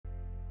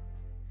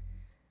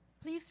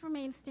Please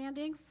remain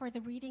standing for the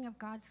reading of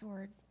God's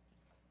word.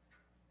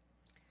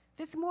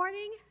 This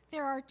morning,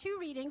 there are two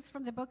readings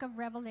from the book of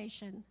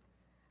Revelation.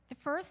 The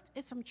first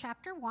is from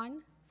chapter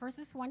 1,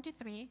 verses 1 to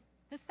 3.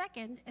 The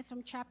second is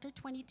from chapter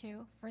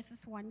 22,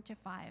 verses 1 to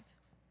 5.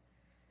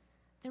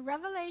 The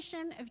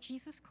revelation of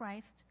Jesus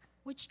Christ,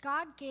 which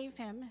God gave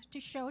him to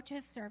show to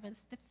his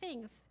servants the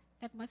things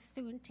that must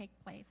soon take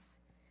place.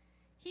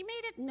 He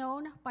made it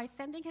known by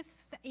sending his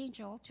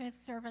angel to his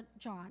servant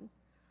John,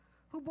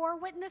 who bore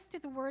witness to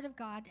the word of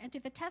God and to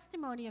the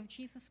testimony of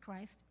Jesus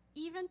Christ,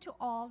 even to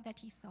all that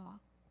he saw.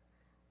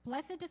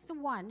 Blessed is the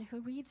one who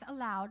reads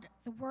aloud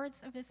the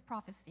words of his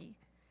prophecy,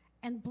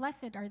 and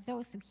blessed are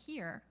those who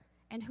hear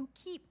and who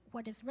keep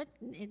what is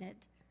written in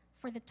it,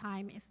 for the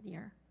time is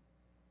near.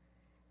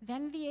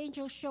 Then the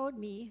angel showed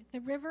me the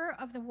river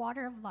of the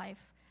water of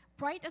life,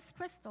 bright as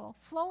crystal,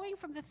 flowing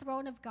from the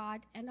throne of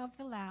God and of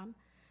the Lamb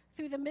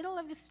through the middle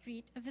of the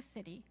street of the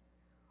city.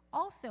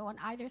 Also on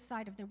either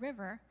side of the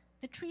river,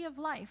 the tree of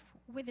life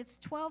with its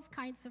 12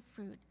 kinds of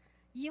fruit,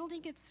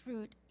 yielding its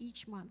fruit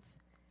each month.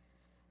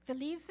 The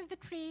leaves of the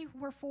tree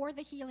were for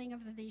the healing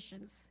of the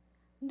nations.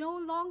 No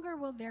longer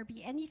will there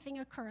be anything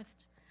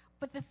accursed,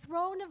 but the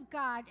throne of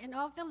God and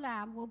of the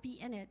Lamb will be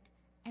in it,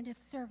 and his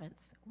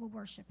servants will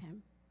worship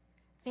him.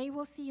 They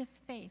will see his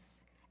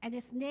face, and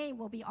his name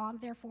will be on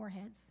their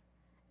foreheads.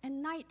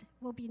 And night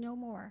will be no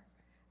more.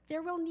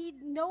 There will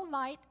need no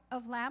light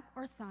of lamp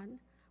or sun,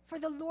 for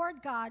the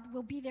Lord God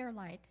will be their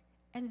light,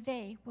 and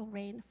they will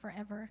reign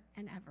forever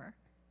and ever.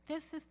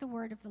 This is the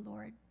word of the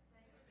Lord.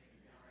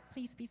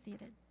 Please be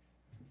seated.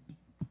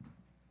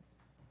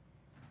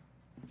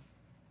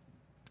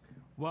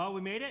 Well, we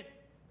made it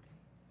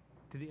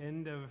to the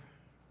end of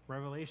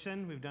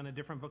Revelation. We've done a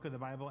different book of the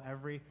Bible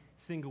every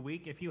single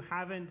week. If you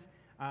haven't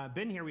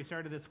been here, we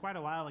started this quite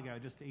a while ago,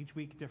 just each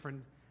week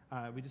different.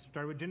 We just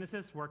started with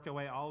Genesis, worked our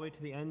way all the way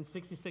to the end,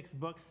 66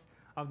 books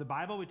of the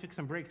Bible. We took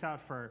some breaks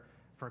out for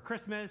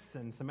Christmas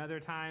and some other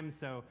times.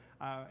 So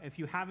if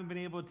you haven't been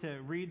able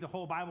to read the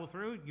whole Bible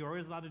through, you're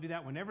always allowed to do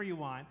that whenever you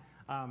want.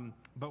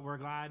 But we're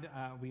glad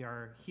we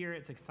are here.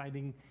 It's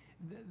exciting.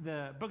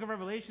 The book of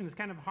Revelation is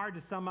kind of hard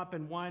to sum up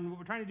in one. What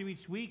we're trying to do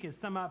each week is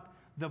sum up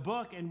the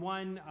book in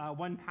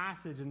one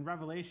passage, and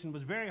Revelation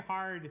was very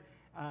hard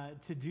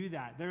to do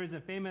that. There is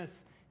a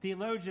famous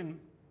theologian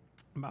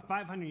about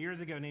 500 years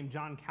ago named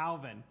John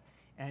Calvin,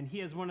 and he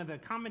is one of the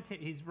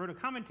he's wrote a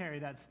commentary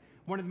that's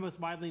one of the most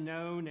widely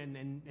known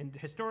and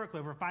historically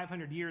over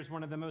 500 years,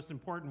 one of the most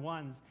important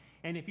ones.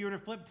 And if you were to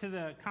flip to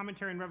the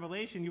commentary in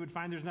Revelation, you would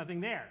find there's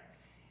nothing there.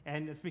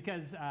 And it's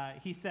because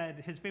he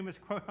said, his famous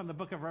quote on the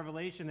book of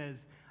Revelation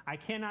is, "I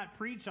cannot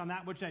preach on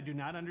that which I do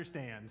not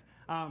understand."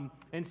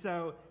 And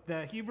so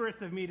the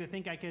hubris of me to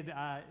think I could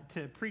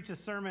to preach a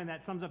sermon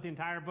that sums up the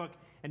entire book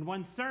in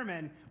one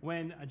sermon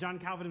when John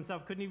Calvin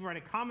himself couldn't even write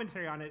a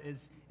commentary on it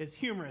is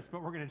humorous,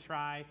 but we're going to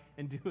try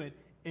and do it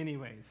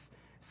anyways.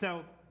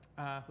 So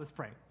let's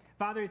pray.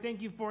 Father,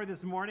 thank you for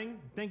this morning.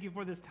 Thank you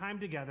for this time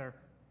together.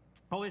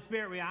 Holy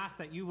Spirit, we ask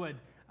that you would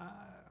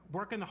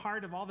work in the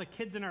heart of all the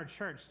kids in our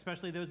church,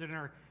 especially those in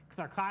our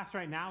class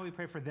right now. We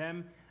pray for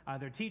them,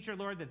 their teacher,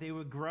 Lord, that they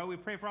would grow. We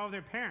pray for all of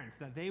their parents,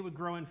 that they would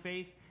grow in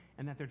faith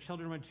and that their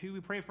children would too. We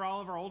pray for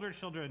all of our older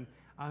children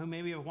who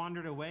maybe have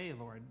wandered away,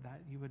 Lord, that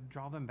you would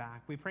draw them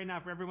back. We pray now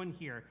for everyone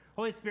here.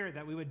 Holy Spirit,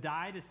 that we would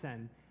die to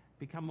sin,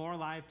 become more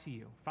alive to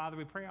you. Father,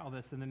 we pray all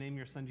this in the name of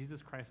your Son,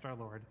 Jesus Christ, our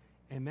Lord.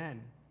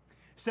 Amen.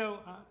 So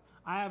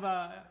I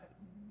have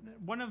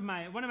one of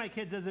my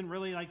kids doesn't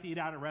really like to eat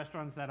out at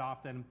restaurants that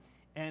often.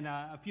 And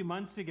a few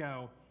months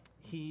ago,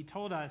 he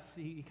told us,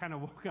 he kind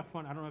of woke up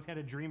I don't know if he had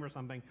a dream or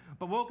something,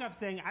 but woke up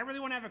saying, "I really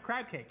want to have a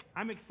crab cake.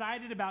 I'm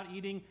excited about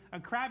eating a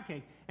crab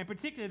cake." And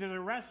particularly, there's a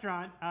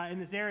restaurant in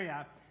this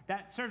area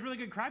that serves really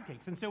good crab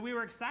cakes. And so we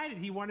were excited.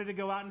 He wanted to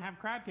go out and have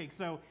crab cakes.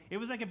 So it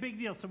was like a big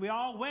deal. So we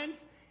all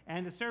went,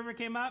 and the server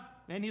came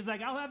up, and he's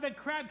like, "I'll have the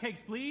crab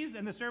cakes, please."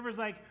 And the server's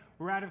like,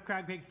 "We're out of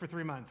crab cakes for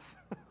 3 months."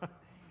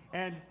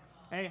 And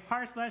a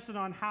harsh lesson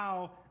on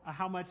how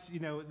much,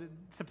 the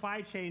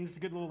supply chains, a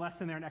good little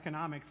lesson there in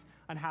economics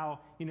on how,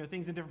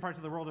 things in different parts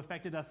of the world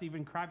affected us,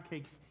 even crab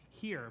cakes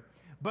here.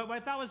 But what I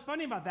thought was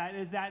funny about that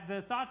is that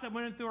the thoughts that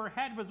went through our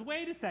head was,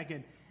 wait a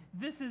second,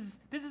 this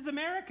is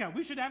America.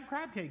 We should have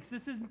crab cakes.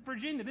 This is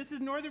Virginia. This is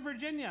Northern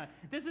Virginia.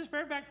 This is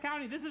Fairfax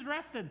County. This is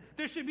Reston.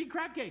 There should be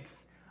crab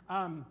cakes.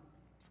 And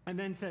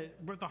then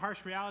with the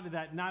harsh reality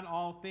that not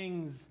all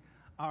things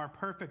are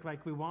perfect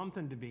like we want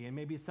them to be, and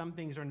maybe some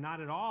things are not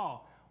at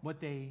all what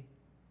they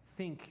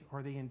think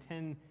or they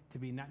intend to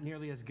be, not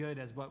nearly as good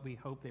as what we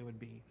hope they would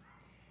be.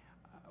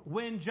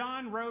 When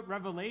John wrote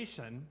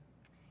Revelation,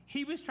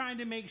 he was trying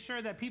to make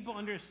sure that people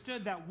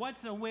understood that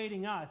what's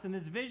awaiting us, and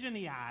this vision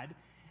he had,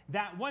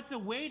 that what's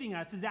awaiting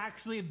us is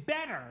actually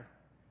better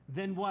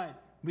than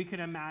what we could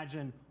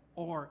imagine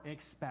or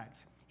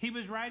expect. He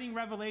was writing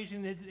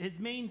Revelation. His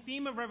main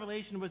theme of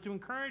Revelation was to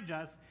encourage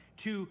us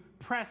to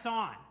press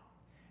on,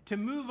 to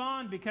move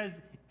on,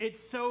 because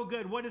it's so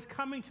good. What is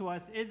coming to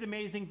us is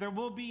amazing. There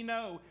will be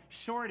no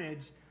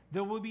shortage.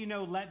 There will be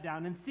no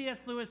letdown. In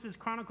C.S. Lewis's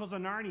Chronicles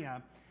of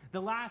Narnia,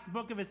 The last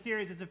book of a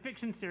series is a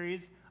fiction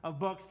series of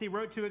books he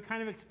wrote to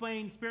kind of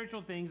explain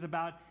spiritual things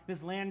about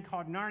this land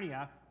called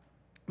Narnia.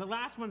 The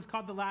last one's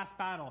called The Last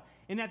Battle.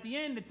 And at the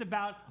end, it's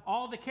about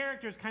all the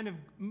characters kind of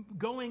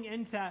going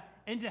into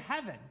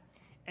heaven.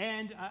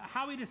 And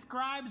how he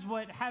describes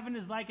what heaven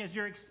is like as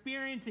you're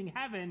experiencing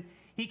heaven,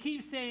 he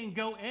keeps saying,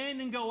 go in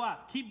and go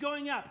up. Keep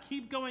going up.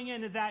 Keep going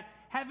in. And that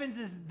heavens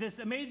is this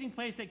amazing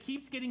place that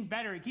keeps getting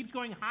better. It keeps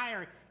going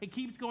higher. It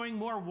keeps going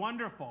more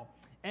wonderful.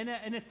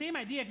 And the same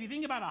idea, if you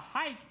think about a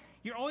hike,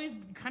 you're always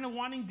kind of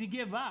wanting to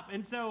give up.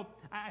 And so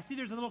I see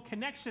there's a little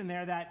connection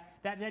there that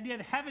the idea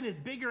that heaven is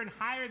bigger and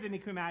higher than you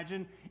can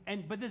imagine.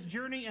 But this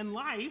journey in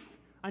life,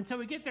 until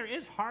we get there,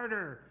 is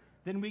harder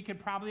than we could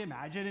probably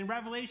imagine. And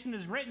Revelation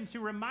is written to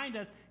remind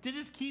us to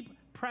just keep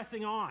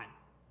pressing on,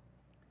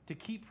 to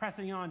keep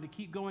pressing on, to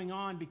keep going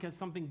on, because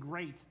something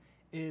great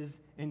is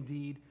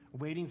indeed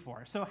waiting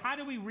for us. So how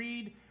do we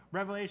read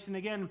Revelation?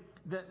 Again,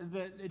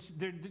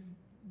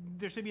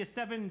 there should be a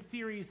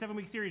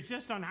 7-week series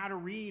just on how to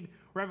read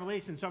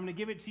Revelation. So I'm going to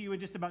give it to you in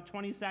just about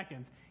 20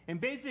 seconds.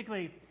 And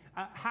basically,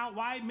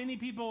 why many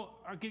people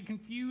get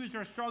confused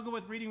or struggle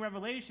with reading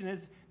Revelation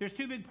is there's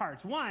two big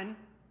parts. One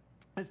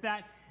is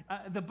that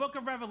the book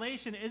of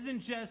Revelation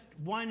isn't just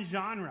one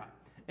genre.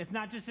 It's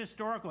not just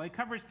historical. It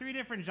covers 3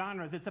 different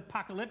genres. It's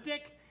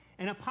apocalyptic,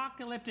 and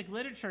apocalyptic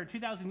literature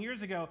 2,000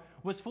 years ago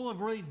was full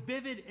of really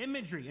vivid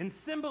imagery and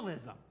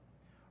symbolism,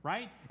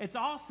 right? It's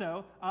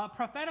also a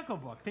prophetical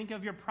book. Think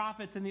of your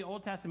prophets in the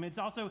Old Testament. It's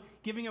also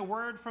giving a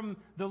word from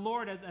the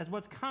Lord as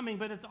what's coming,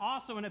 but it's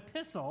also an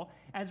epistle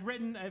as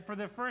written for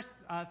the first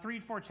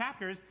 3-4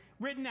 chapters,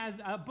 written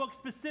as a book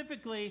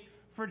specifically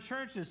for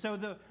churches. So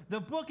the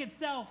book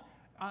itself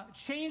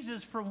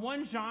changes from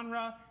one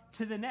genre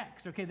to the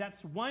next. Okay,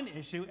 that's one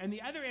issue. And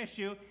the other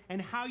issue,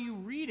 and how you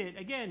read it,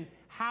 again,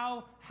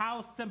 how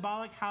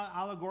symbolic, how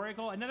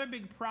allegorical. Another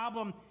big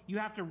problem you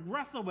have to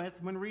wrestle with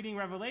when reading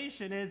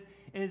Revelation is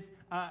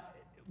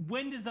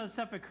when does that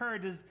stuff occur?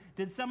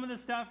 Did some of the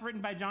stuff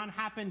written by John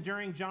happen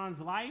during John's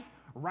life,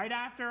 right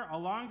after, a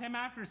long time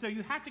after? So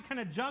you have to kind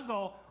of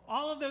juggle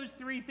all of those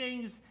 3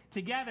 things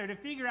together to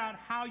figure out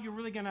how you're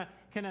really going to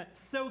kind of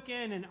soak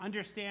in and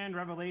understand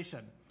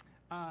Revelation.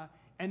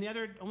 And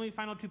the only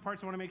final 2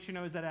 parts I want to make sure you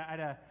know is that I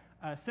had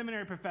a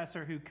seminary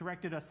professor who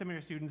corrected us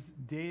seminary students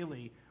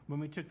daily when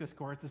we took this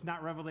course. It's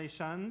not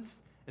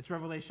Revelations, it's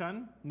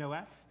Revelation, no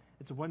S.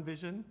 It's one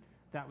vision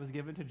that was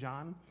given to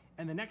John.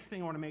 And the next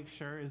thing I want to make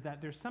sure is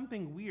that there's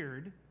something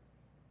weird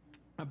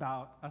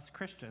about us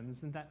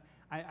Christians, and that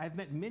I've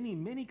met many,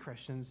 many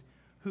Christians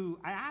who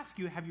I ask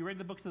you, have you read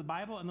the books of the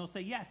Bible? And they'll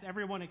say, yes,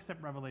 everyone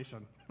except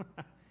Revelation.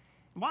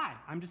 Why?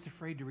 I'm just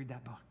afraid to read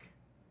that book.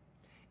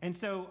 And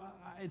so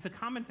it's a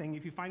common thing.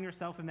 If you find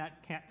yourself in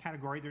that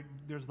category,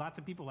 there's lots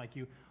of people like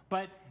you.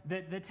 But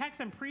the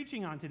text I'm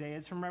preaching on today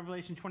is from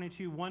Revelation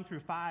 22, 1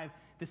 through 5,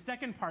 the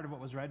second part of what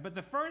was read. But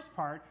the first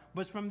part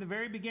was from the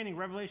very beginning,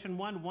 Revelation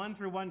 1, 1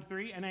 through 1,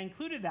 3. And I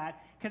included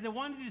that because I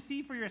wanted to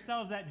see for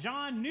yourselves that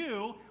John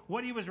knew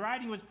what he was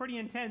writing was pretty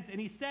intense. And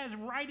he says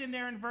right in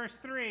there in verse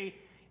 3,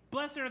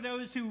 blessed are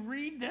those who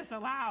read this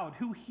aloud,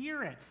 who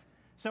hear it.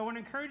 So I want to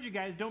encourage you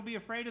guys, don't be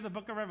afraid of the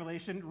book of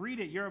Revelation. Read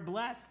it. You're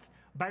blessed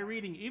by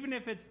reading. Even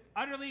if it's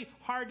utterly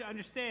hard to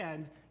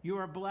understand, you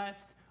are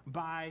blessed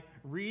by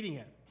reading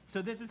it.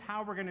 So this is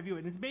how we're going to view it.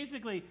 And it's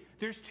basically,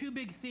 there's 2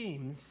 big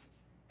themes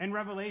in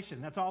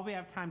Revelation. That's all we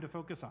have time to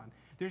focus on.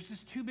 There's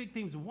just 2 big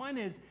themes. One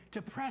is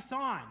to press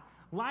on.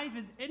 Life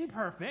is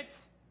imperfect,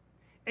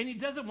 and he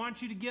doesn't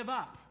want you to give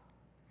up.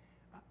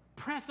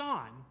 Press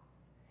on.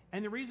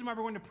 And the reason why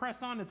we're going to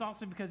press on is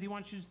also because he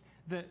wants you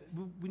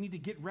we need to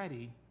get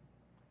ready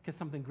because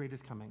something great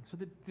is coming. So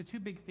the 2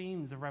 big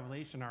themes of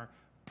Revelation are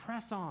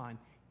press on,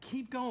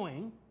 keep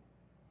going,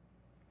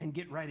 and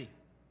get ready.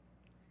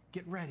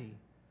 Get ready.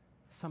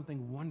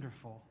 Something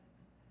wonderful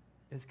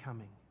is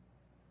coming.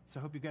 So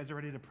I hope you guys are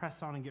ready to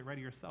press on and get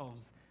ready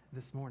yourselves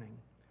this morning.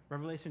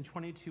 Revelation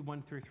 22,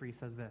 1 through 3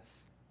 says this.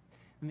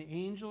 And the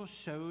angel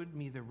showed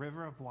me the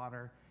river of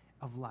water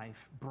of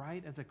life,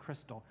 bright as a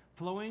crystal,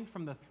 flowing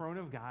from the throne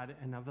of God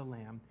and of the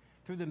Lamb,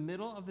 through the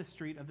middle of the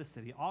street of the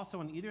city. Also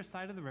on either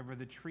side of the river,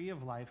 the tree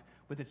of life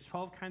with its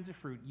 12 kinds of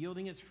fruit,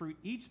 yielding its fruit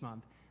each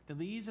month. The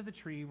leaves of the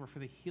tree were for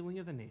the healing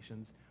of the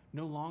nations.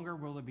 No longer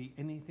will there be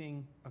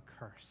anything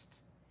accursed.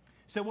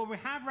 So what we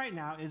have right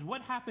now is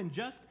what happened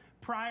just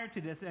prior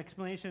to this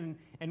explanation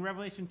in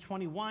Revelation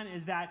 21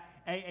 is that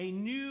a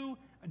new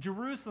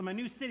Jerusalem, a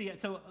new city.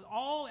 So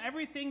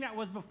everything that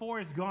was before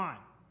is gone.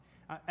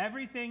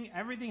 Everything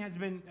has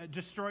been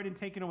destroyed and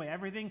taken away.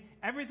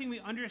 Everything we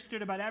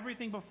understood about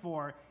everything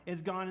before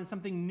is gone, and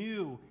something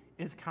new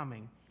is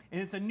coming.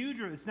 And it's a new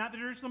Jerusalem. It's not the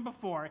Jerusalem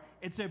before.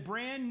 It's a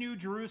brand new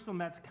Jerusalem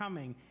that's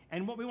coming.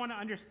 And what we want to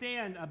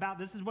understand about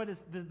this is what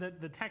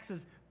the text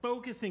is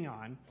focusing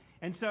on.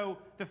 And so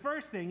the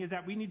first thing is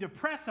that we need to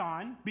press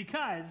on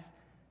because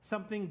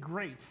something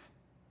great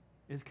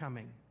is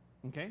coming.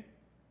 Okay?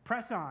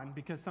 Press on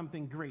because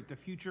something great. The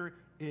future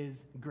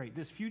is great.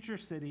 This future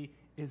city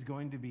is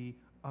going to be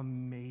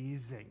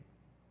amazing.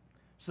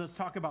 So let's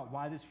talk about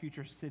why this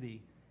future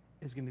city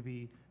is going to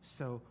be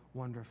so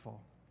wonderful.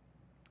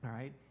 All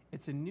right?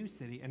 It's a new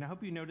city, and I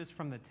hope you noticed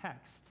from the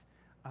text,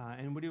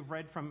 and what you've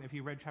read from, if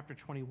you read chapter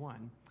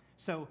 21.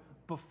 So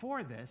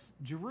before this,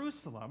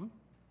 Jerusalem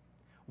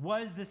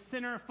was the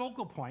center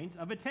focal point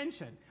of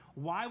attention.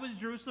 Why was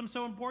Jerusalem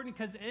so important?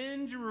 Because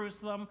in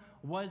Jerusalem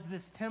was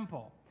this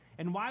temple.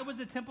 And why was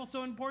the temple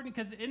so important?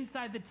 Because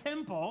inside the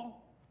temple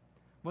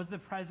was the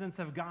presence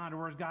of God, or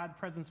where God's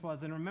presence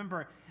was. And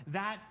remember,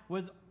 that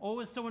was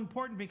always so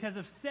important because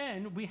of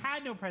sin. We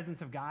had no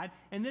presence of God,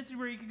 and this is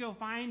where you could go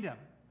find him.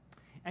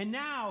 And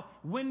now,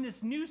 when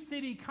this new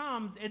city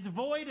comes, it's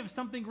void of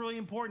something really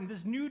important.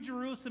 This new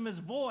Jerusalem is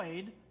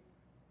void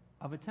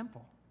of a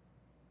temple.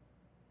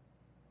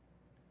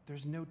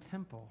 There's no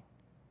temple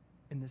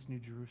in this new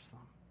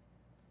Jerusalem.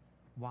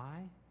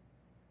 Why?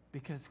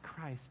 Because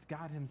Christ,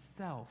 God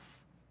himself,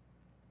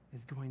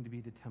 is going to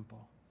be the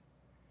temple.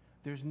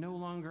 There's no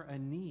longer a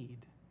need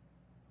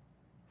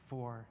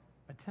for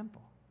a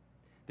temple.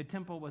 The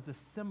temple was a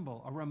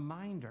symbol, a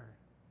reminder.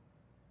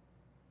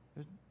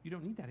 You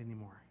don't need that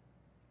anymore.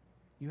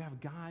 You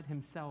have God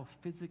himself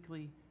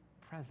physically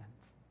present.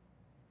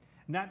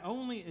 Not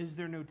only is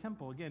there no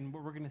temple, again,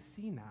 what we're going to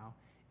see now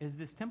is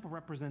this temple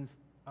represents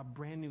a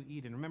brand new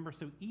Eden. Remember,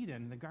 so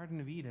Eden, the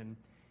Garden of Eden,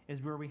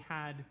 is where we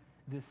had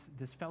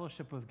this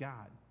fellowship with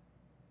God.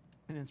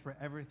 And it's where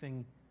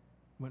everything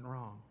went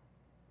wrong.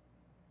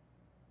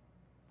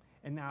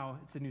 And now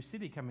it's a new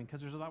city coming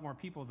because there's a lot more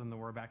people than there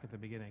were back at the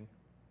beginning.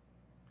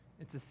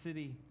 It's a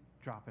city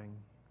dropping.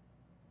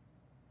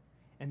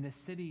 And this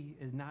city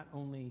is not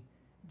only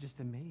just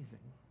amazing,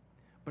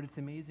 but it's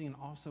amazing in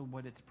also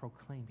what it's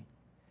proclaiming.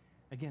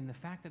 Again, the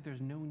fact that there's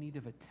no need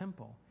of a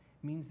temple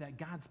means that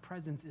God's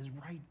presence is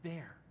right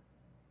there.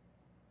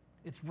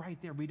 It's right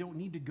there. We don't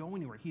need to go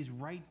anywhere. He's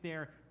right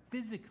there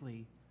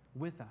physically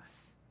with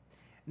us.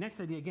 Next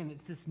idea, again,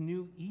 it's this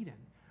new Eden.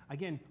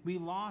 Again, we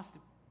lost,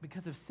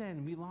 because of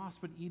sin, we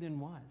lost what Eden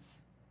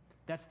was.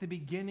 That's the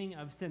beginning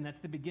of sin. That's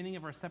the beginning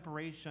of our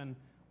separation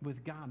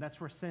with God. That's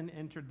where sin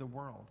entered the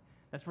world.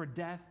 That's where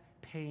death,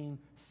 pain,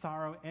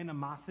 sorrow,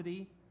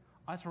 animosity,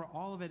 that's where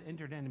all of it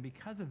entered in. And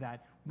because of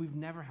that, we've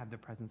never had the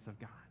presence of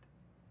God.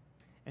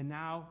 And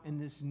now in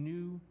this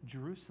new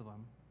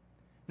Jerusalem,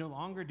 no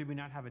longer do we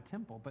not have a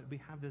temple, but we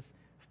have this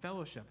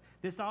fellowship.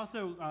 This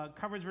also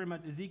covers very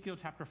much Ezekiel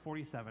chapter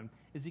 47.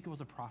 Ezekiel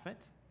was a prophet,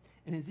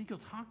 and Ezekiel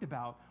talked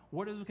about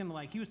what it was going to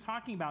like. He was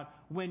talking about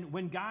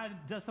when God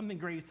does something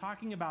great, he's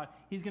talking about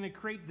he's going to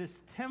create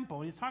this temple.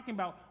 And he's talking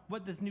about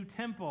what this new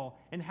temple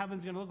in heaven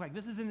is going to look like.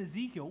 This is in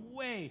Ezekiel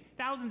way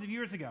thousands of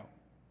years ago.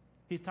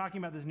 He's talking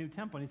about this new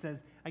temple. And he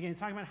says, again, he's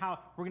talking about how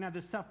we're going to have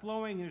this stuff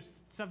flowing. There's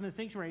stuff in the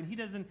sanctuary.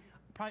 And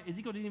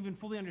Ezekiel didn't even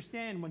fully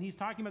understand when he's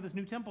talking about this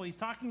new temple. He's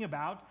talking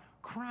about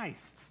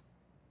Christ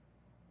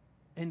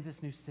in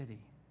this new city.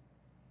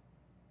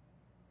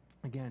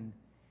 Again,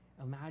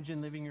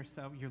 imagine living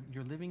yourself,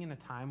 you're living in a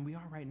time, we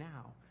are right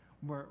now,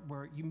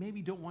 where you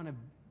maybe don't want to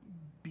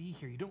be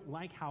here. You don't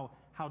like how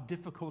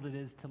difficult it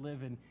is to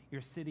live in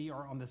your city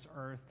or on this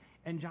earth.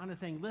 And John is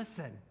saying,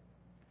 listen,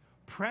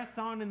 press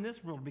on in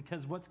this world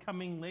because what's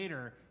coming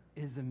later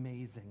is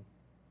amazing.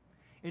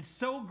 It's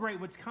so great.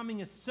 What's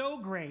coming is so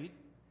great,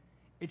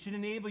 it should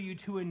enable you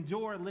to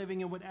endure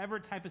living in whatever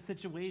type of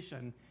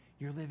situation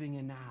you're living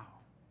in now.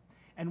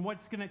 And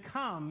what's going to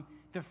come,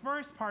 the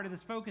first part of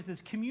this focus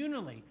is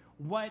communally,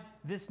 what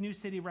this new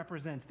city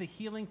represents, the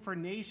healing for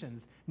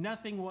nations.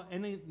 Nothing will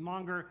any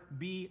longer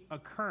be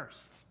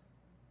accursed.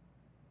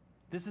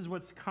 This is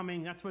what's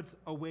coming. That's what's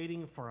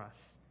awaiting for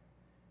us.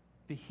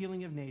 The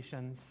healing of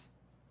nations,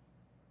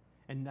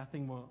 and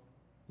nothing will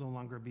no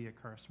longer be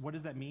accursed. What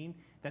does that mean?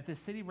 That the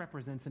city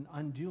represents an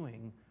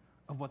undoing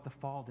of what the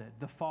fall did.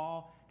 The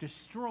fall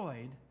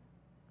destroyed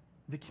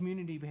the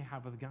community we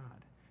had with God,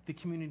 the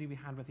community we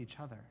had with each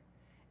other.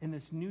 And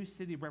this new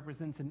city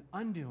represents an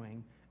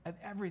undoing of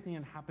everything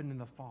that happened in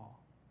the fall.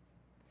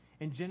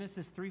 In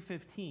Genesis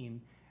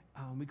 3:15,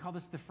 we call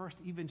this the first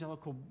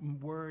evangelical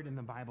word in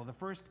the Bible, the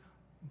first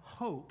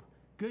hope,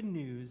 good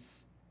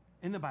news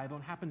in the Bible.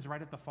 It happens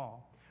right at the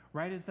fall.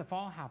 Right as the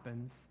fall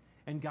happens,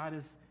 and God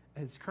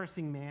is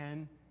cursing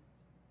man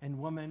and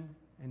woman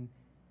and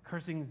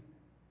cursing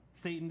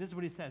Satan. This is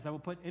what he says: I will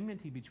put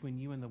enmity between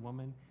you and the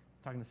woman,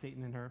 talking to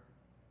Satan and her,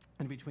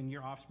 and between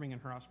your offspring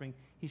and her offspring.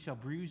 He shall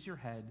bruise your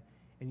head,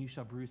 and you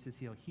shall bruise his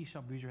heel. He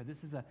shall bruise your head.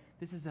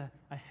 This is a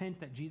hint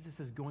that Jesus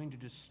is going to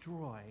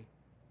destroy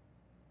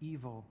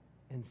evil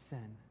and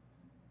sin.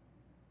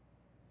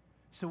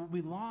 So what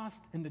we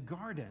lost in the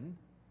garden,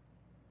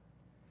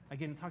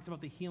 again, it talks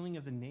about the healing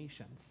of the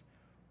nations,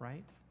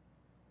 right?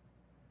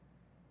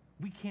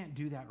 We can't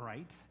do that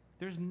right.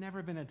 There's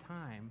never been a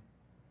time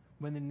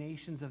when the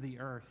nations of the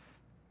earth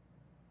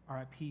are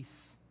at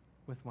peace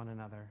with one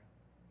another.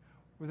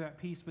 We're at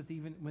peace with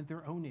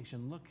their own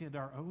nation. Look at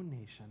our own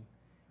nation.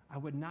 I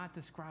would not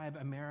describe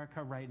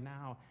America right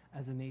now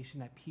as a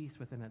nation at peace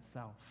within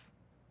itself.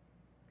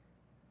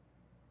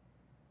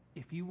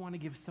 If you want to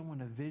give someone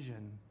a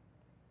vision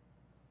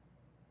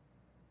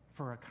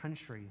for a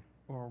country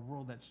or a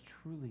world that's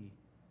truly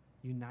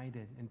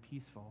united and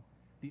peaceful,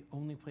 the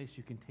only place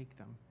you can take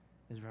them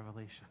is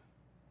Revelation.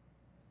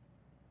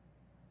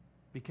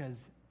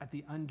 Because at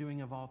the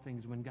undoing of all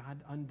things, when God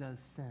undoes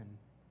sin,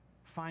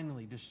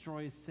 finally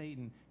destroys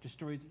Satan,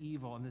 destroys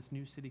evil, and this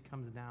new city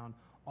comes down,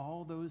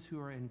 all those who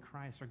are in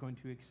Christ are going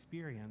to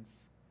experience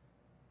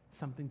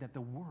something that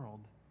the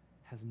world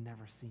has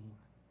never seen.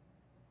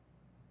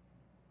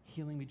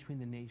 Healing between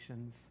the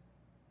nations.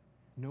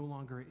 No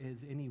longer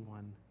is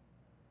anyone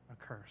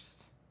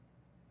accursed.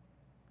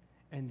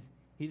 And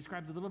he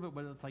describes a little bit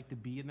what it's like to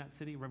be in that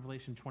city.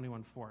 Revelation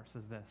 21:4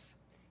 says this: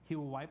 He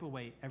will wipe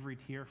away every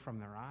tear from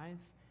their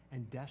eyes,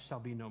 and death shall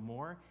be no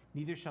more.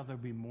 Neither shall there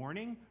be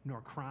mourning,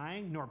 nor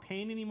crying, nor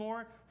pain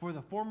anymore, for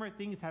the former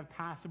things have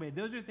passed away.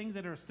 Those are things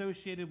that are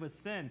associated with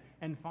sin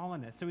and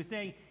fallenness. So he's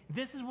saying,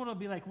 this is what it'll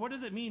be like. What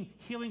does it mean,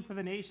 healing for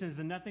the nations,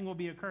 and nothing will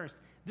be accursed?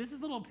 This is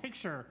a little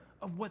picture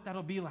of what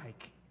that'll be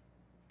like.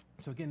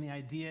 So again, the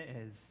idea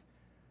is,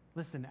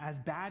 listen, as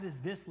bad as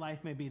this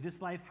life may be,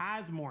 this life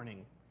has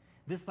mourning.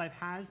 This life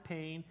has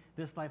pain.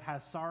 This life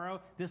has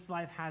sorrow. This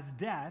life has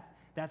death.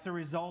 That's a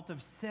result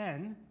of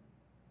sin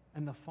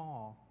and the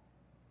fall.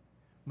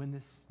 When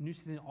this new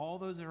season, all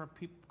those that are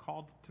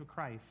called to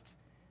Christ,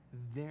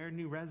 their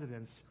new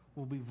residence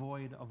will be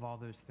void of all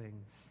those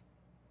things.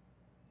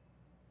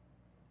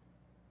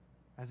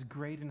 As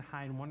great and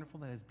high and wonderful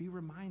that is, be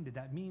reminded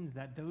that means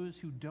that those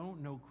who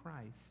don't know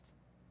Christ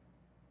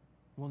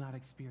will not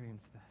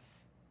experience this.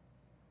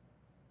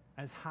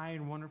 As high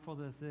and wonderful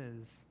this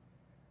is,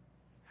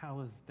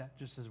 how is that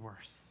just as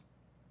worse?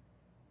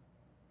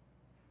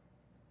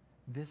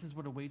 This is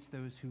what awaits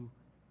those who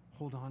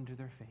hold on to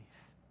their faith.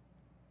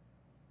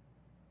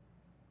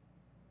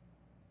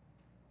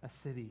 A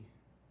city,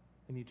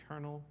 an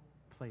eternal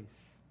place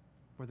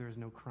where there is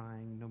no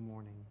crying, no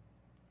mourning,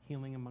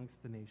 healing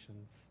amongst the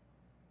nations.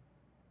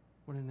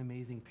 What an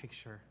amazing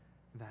picture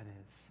that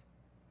is.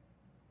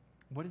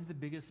 What is the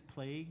biggest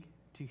plague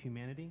to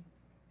humanity?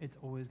 It's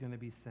always going to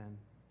be sin.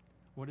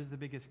 What is the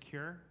biggest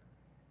cure?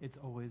 It's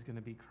always going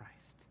to be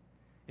Christ.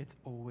 It's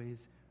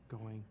always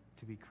going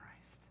to be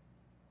Christ.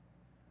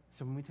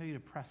 So when we tell you to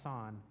press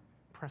on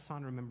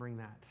remembering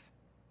that.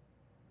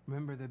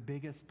 Remember the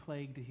biggest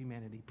plague to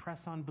humanity.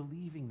 Press on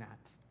believing that.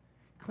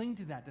 Cling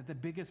to that the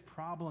biggest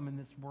problem in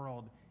this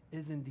world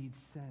is indeed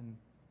sin,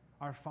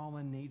 our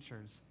fallen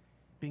natures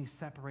being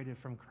separated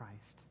from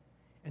Christ.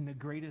 And the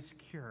greatest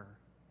cure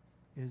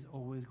is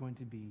always going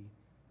to be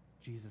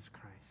Jesus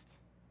Christ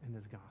and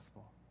his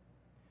gospel.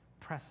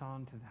 Press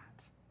on to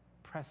that.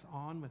 Press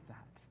on with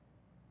that,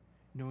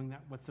 knowing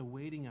that what's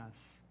awaiting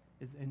us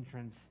is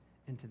entrance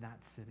into that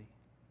city.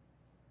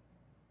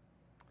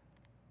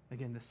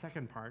 Again, the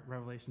second part,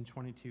 Revelation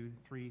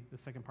 22:3, the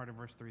second part of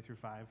verse 3 through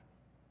 5,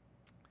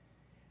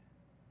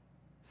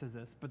 says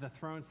this: But the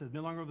throne says,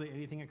 no longer will be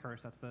anything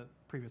accursed. That's the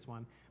previous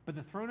one. But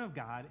the throne of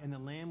God and the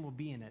Lamb will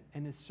be in it,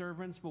 and his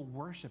servants will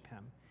worship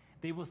him.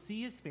 They will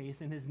see his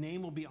face, and his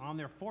name will be on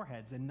their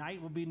foreheads, and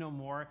night will be no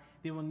more.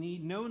 They will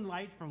need no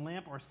light from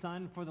lamp or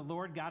sun, for the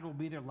Lord God will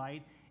be their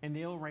light, and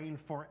they will reign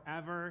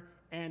forever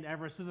and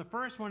ever. So the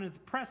first one is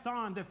press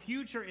on. The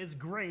future is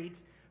great.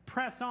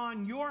 Press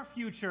on. Your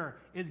future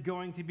is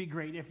going to be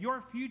great. If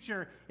your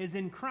future is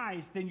in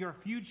Christ, then your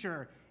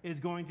future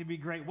is going to be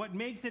great. What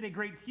makes it a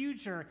great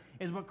future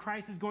is what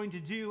Christ is going to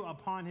do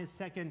upon his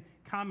second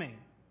coming.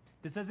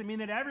 This doesn't mean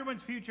that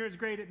everyone's future is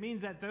great. It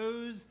means that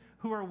those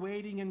who are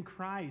waiting in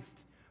Christ,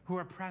 who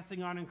are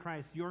pressing on in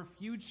Christ, your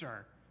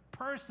future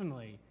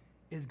personally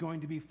is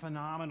going to be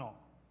phenomenal.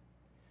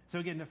 So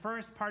again, the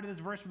first part of this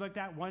verse we looked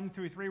at, 1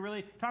 through 3,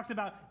 really talks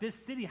about this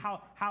city,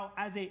 how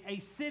as a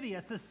city,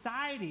 a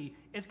society,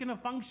 it's going to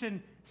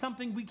function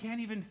something we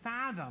can't even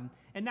fathom.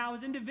 And now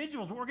as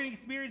individuals, what we're going to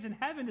experience in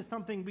heaven is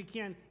something we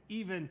can't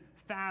even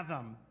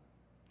fathom.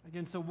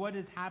 Again, so what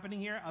is happening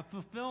here? A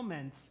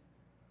fulfillment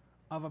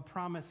of a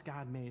promise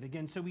God made.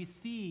 Again, so we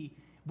see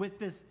with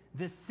this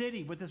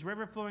city, with this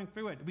river flowing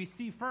through it, we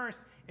see first,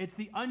 it's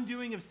the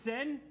undoing of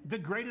sin, the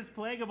greatest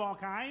plague of all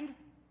kind.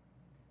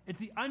 It's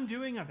the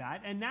undoing of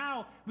that. And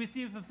now we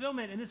see a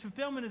fulfillment, and this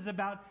fulfillment is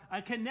about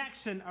a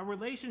connection, a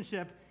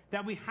relationship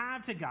that we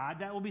have to God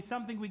that will be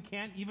something we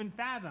can't even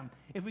fathom.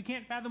 If we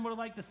can't fathom what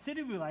like the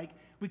city will be like,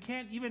 we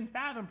can't even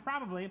fathom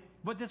probably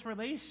what this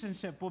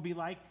relationship will be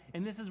like.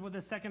 And this is what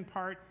the second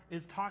part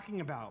is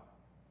talking about.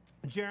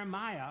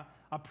 Jeremiah,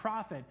 a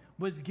prophet,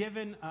 was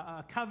given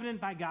a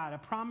covenant by God, a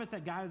promise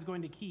that God is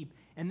going to keep.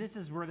 And this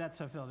is where that's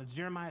fulfilled. It's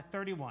Jeremiah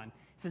 31. It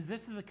says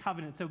this is the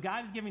covenant. So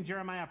God is giving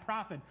Jeremiah, a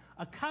prophet,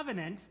 a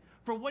covenant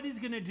for what he's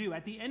going to do.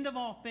 At the end of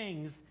all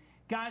things,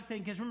 God's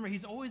saying, because remember,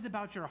 he's always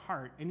about your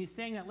heart. And he's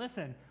saying that,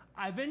 listen,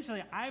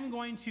 eventually I'm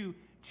going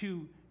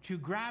to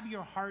grab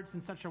your hearts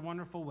in such a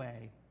wonderful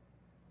way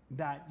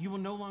that you will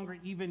no longer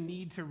even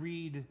need to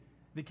read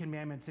the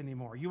commandments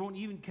anymore. You won't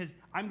even, because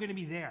I'm going to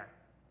be there.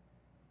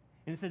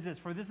 And it says this: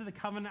 For this is the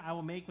covenant I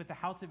will make with the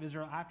house of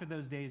Israel after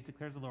those days,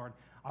 declares the Lord.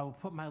 I will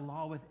put my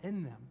law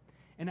within them,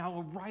 and I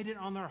will write it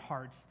on their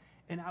hearts,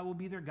 and I will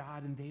be their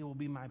God, and they will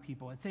be my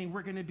people. It's saying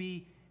we're going to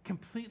be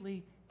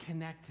completely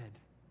connected.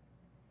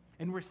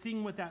 And we're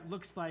seeing what that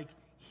looks like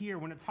here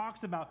when it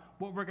talks about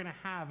what we're going to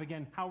have,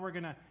 again, how we're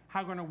going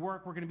to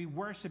work, we're going to be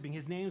worshiping.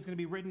 His name is going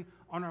to be written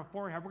on our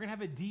forehead. We're going to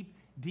have a deep,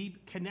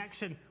 deep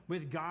connection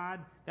with God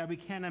that we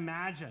can't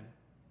imagine.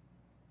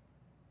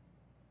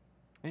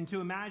 And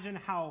to imagine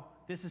how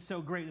this is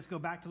so great, let's go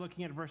back to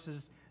looking at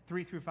verses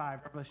 3 through 5,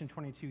 Revelation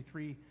 22,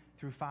 3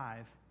 through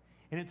 5.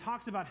 And it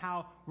talks about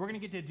how we're going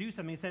to get to do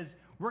something. It says,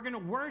 we're going to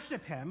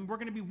worship him. We're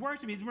going to be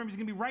worshiping. He's going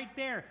to be right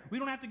there. We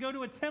don't have to go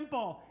to a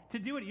temple to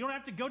do it. You don't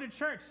have to go to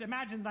church.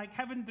 Imagine, like,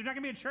 heaven, there's not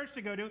going to be a church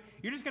to go to.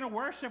 You're just going to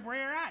worship where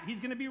you're at. He's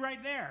going to be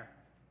right there.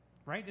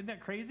 Right? Isn't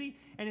that crazy?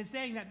 And it's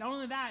saying that not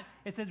only that,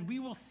 it says we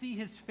will see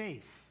his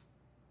face.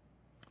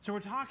 So we're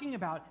talking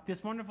about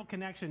this wonderful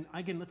connection.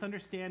 Again, let's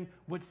understand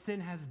what sin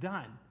has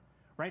done.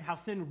 Right? How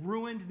sin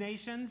ruined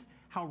nations,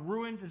 how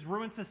it's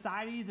ruined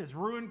societies, it's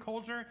ruined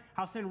culture,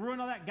 how sin ruined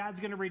all that. God's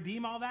going to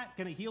redeem all that,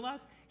 going to heal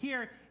us.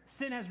 Here,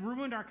 sin has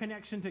ruined our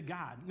connection to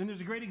God. And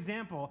there's a great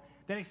example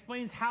that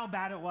explains how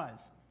bad it was.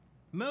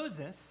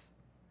 Moses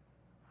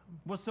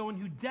was someone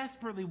who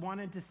desperately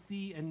wanted to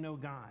see and know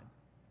God.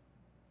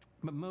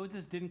 But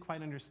Moses didn't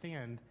quite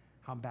understand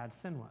how bad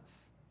sin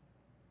was.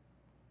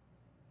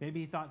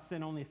 Maybe he thought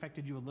sin only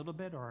affected you a little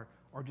bit or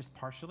just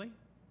partially.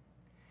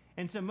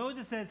 And so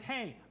Moses says,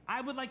 hey,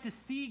 I would like to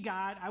see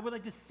God. I would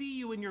like to see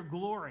you in your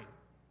glory.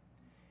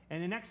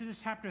 And in Exodus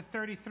chapter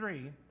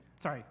 33,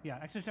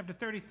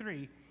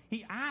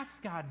 he asks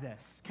God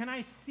this, can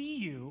I see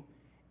you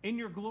in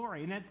your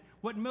glory? And that's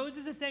what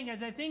Moses is saying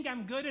is, I think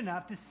I'm good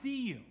enough to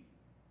see you.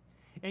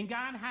 And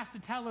God has to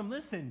tell him,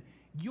 listen,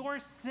 your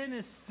sin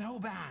is so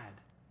bad.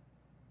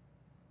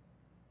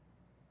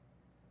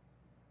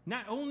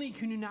 Not only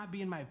can you not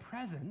be in my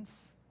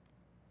presence,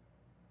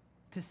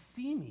 to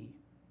see me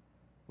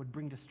would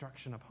bring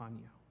destruction upon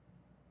you.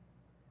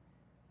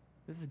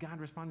 This is God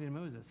responding to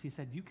Moses. He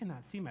said, you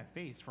cannot see my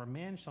face, for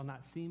man shall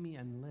not see me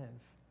and live.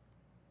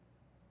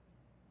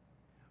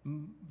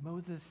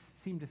 Moses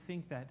seemed to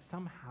think that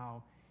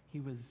somehow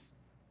his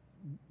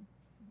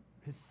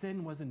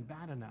sin wasn't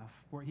bad enough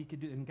where he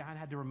could do, and God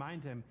had to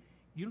remind him,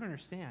 you don't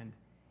understand,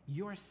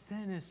 your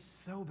sin is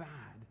so bad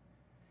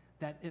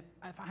that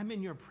if I'm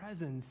in your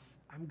presence,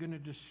 I'm going to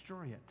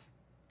destroy it.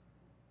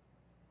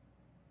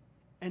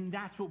 And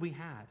that's what we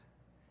had.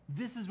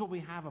 This is what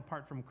we have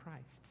apart from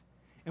Christ.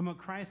 And what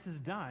Christ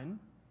has done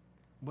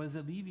was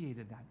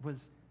alleviated that,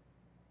 was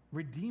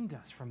redeemed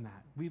us from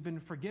that. We've been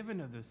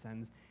forgiven of those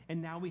sins,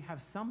 and now we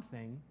have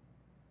something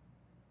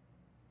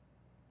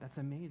that's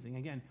amazing.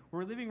 Again,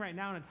 we're living right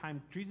now in a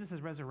time, Jesus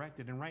has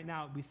resurrected, and right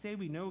now we say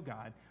we know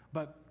God,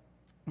 but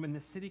when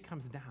the city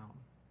comes down,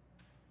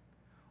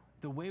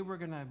 the way we're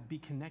going to be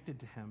connected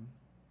to him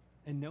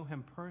and know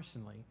him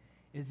personally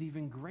is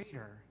even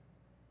greater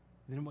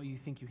than what you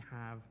think you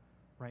have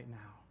right now.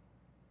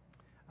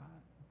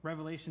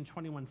 Revelation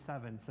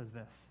 21:7 says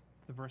this.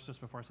 The verse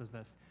just before says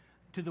this.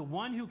 To the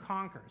one who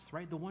conquers,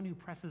 right, the one who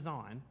presses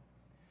on,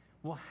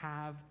 will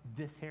have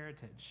this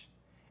heritage.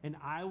 And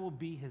I will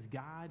be his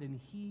God, and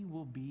he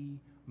will be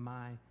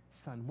my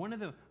son. One of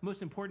the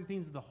most important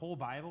themes of the whole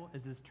Bible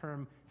is this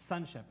term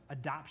sonship,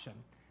 adoption.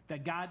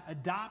 That God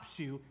adopts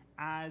you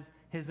as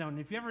his own.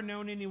 If you've ever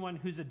known anyone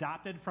who's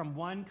adopted from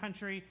one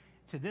country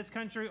to this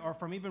country or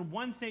from even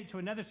one state to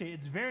another state,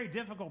 it's a very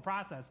difficult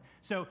process.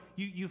 So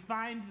you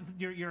find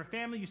your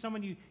family, you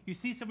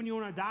see someone you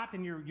want to adopt,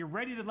 and you're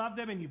ready to love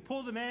them, and you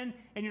pull them in,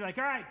 and you're like,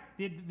 all right,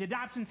 the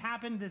adoption's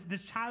happened,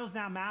 this child is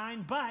now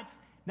mine, but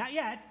not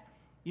yet.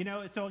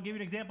 So I'll give you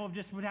an example of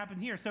just what happened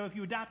here. So if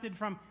you adopted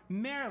from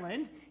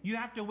Maryland, you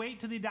have to wait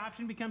till the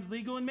adoption becomes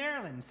legal in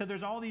Maryland. So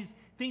there's all these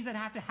things that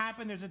have to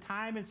happen. There's a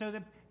time, and so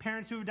the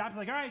parents who have adopted are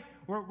like,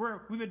 all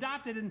right, we've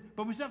adopted,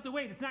 but we still have to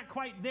wait. It's not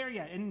quite there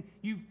yet. And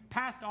you've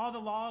passed all the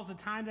laws, the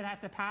time that has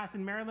to pass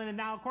in Maryland, and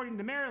now according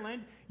to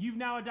Maryland, you've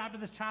now adopted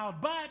this child,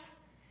 but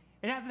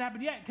it hasn't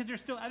happened yet because there's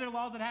still other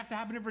laws that have to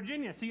happen in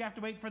Virginia. So you have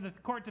to wait for the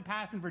court to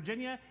pass in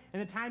Virginia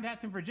and the time to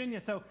pass in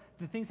Virginia. So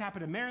the things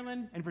happen in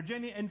Maryland and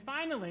Virginia, and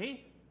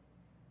finally,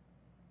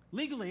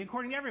 legally,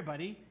 according to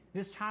everybody,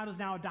 this child is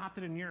now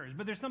adopted and yours.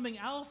 But there's something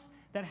else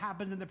that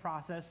happens in the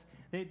process.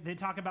 They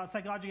talk about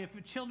psychologically,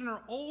 if children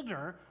are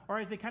older, or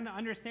as they kind of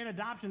understand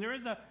adoption, there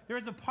is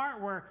a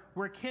part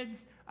where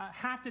kids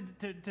have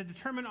to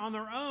determine on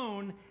their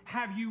own,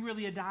 have you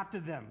really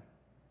adopted them?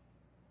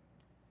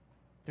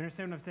 Do you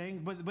understand what I'm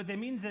saying? What that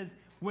means is,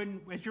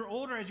 as you're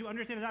older, as you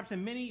understand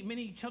adoption,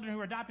 many children who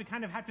are adopted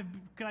kind of have to,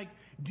 like,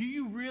 do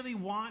you really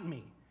want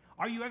me?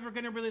 Are you ever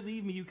going to really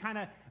leave me?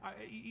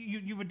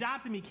 You've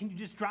adopted me. Can you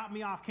just drop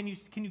me off? Can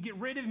you get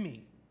rid of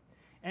me?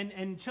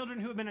 And children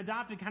who have been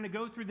adopted kind of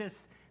go through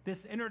this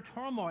inner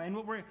turmoil. And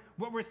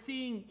what we're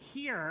seeing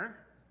here,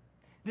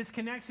 this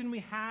connection we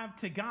have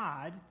to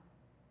God,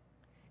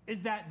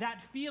 is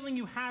that feeling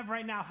you have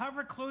right now,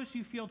 however close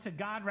you feel to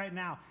God right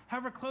now,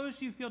 however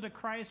close you feel to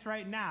Christ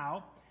right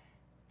now,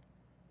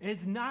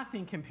 is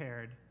nothing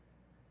compared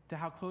to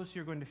how close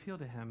you're going to feel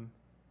to him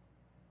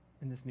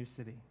in this new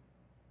city.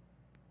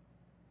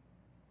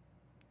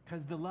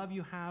 Because the love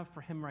you have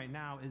for him right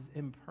now is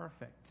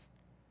imperfect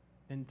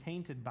and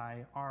tainted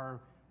by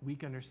our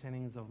weak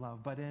understandings of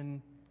love. But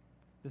in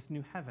this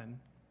new heaven,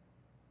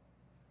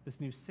 this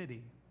new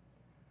city,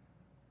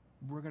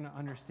 we're going to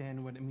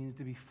understand what it means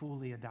to be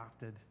fully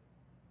adopted.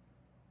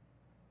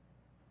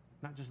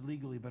 Not just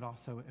legally, but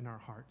also in our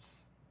hearts.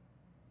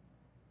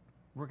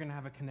 We're going to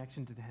have a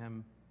connection to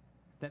him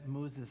that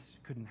Moses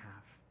couldn't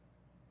have.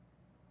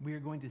 We are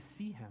going to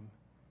see him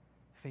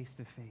face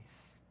to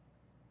face.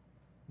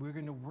 We're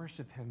going to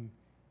worship him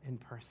in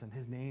person.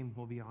 His name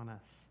will be on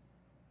us.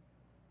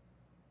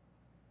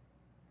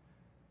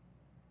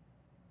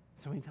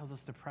 So when he tells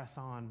us to press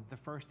on, the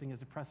first thing is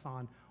to press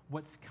on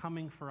what's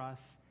coming for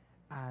us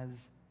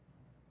as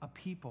a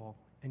people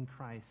in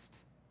Christ.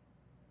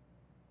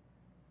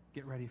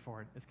 Get ready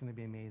for it. It's going to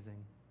be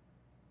amazing.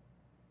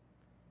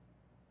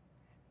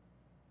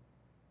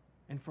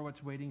 And for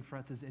what's waiting for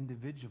us as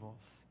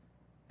individuals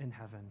in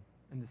heaven,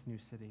 in this new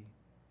city,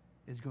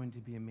 is going to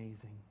be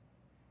amazing.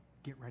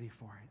 Get ready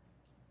for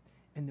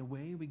it. And the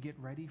way we get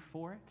ready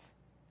for it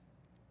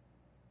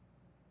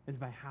is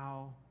by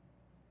how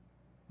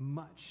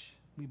much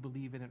we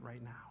believe in it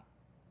right now.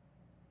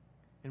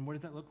 And what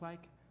does that look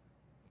like?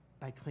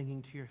 By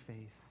clinging to your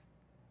faith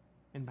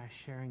and by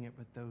sharing it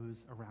with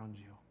those around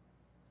you.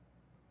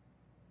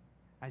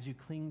 As you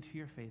cling to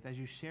your faith, as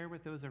you share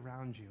with those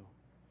around you,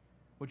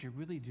 what you're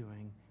really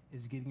doing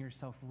is getting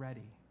yourself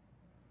ready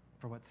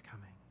for what's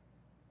coming.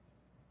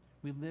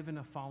 We live in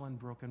a fallen,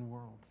 broken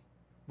world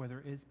where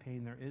there is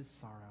pain, there is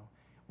sorrow,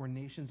 where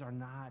nations are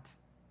not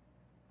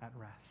at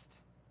rest.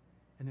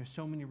 And there's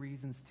so many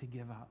reasons to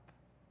give up.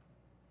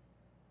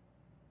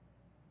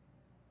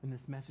 And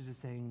this message is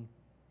saying,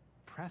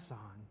 press on.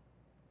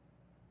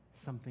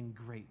 Something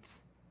great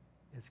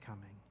is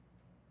coming.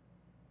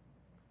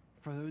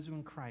 For those who are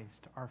in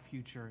Christ, our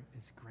future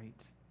is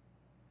great.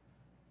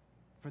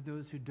 For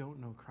those who don't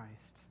know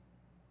Christ,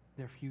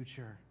 their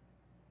future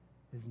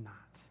is not.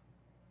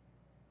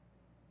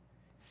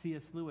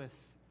 C.S.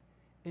 Lewis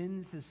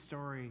ends his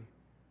story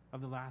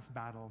of the last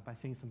battle by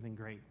saying something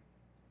great.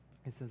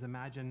 He says,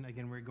 imagine,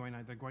 again,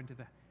 they're going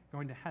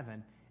to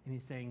heaven, and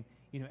he's saying,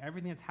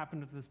 everything that's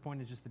happened up to this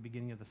point is just the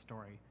beginning of the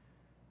story.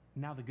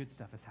 Now the good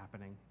stuff is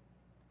happening.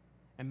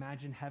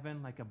 Imagine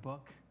heaven like a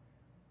book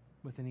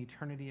with an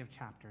eternity of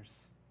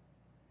chapters.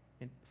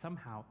 And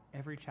somehow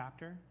every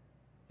chapter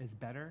is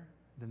better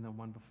than the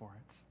one before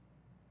it.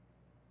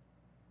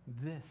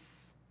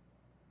 This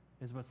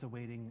is what's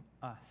awaiting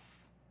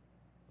us,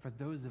 for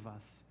those of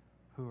us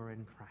who are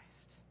in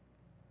Christ.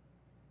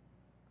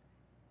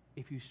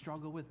 If you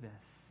struggle with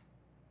this,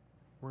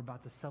 we're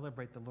about to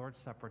celebrate the Lord's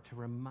Supper to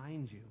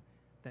remind you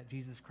that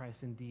Jesus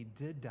Christ indeed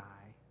did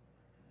die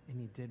and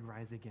he did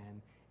rise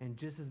again. And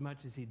just as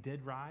much as he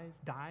did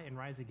die and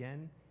rise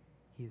again,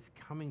 he is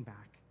coming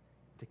back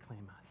to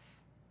claim us.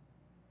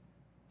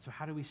 So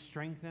how do we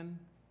strengthen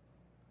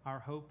our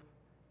hope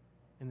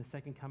in the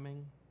second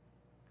coming?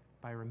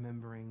 By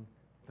remembering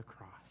the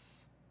cross.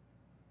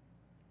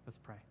 Let's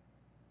pray.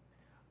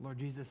 Lord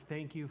Jesus,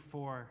 thank you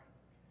for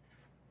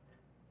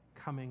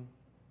coming.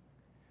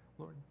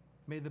 Lord,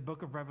 may the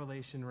book of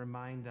Revelation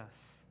remind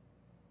us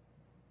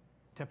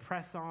to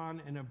press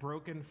on in a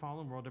broken,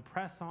 fallen world, to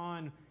press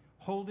on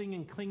holding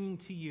and clinging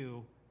to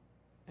you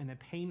in a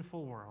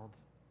painful world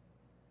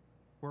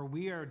where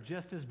we are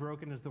just as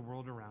broken as the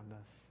world around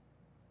us.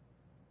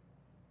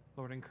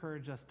 Lord,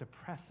 encourage us to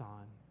press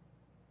on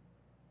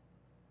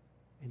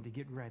and to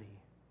get ready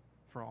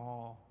for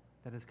all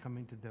that is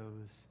coming to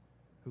those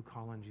who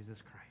call on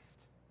Jesus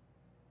Christ.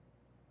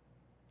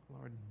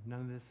 Lord,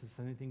 none of this is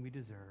anything we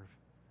deserve,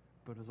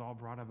 but it was all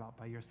brought about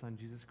by your Son,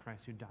 Jesus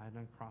Christ, who died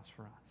on the cross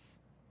for us.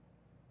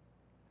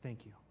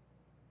 Thank you.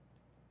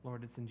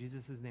 Lord, it's in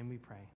Jesus' name we pray.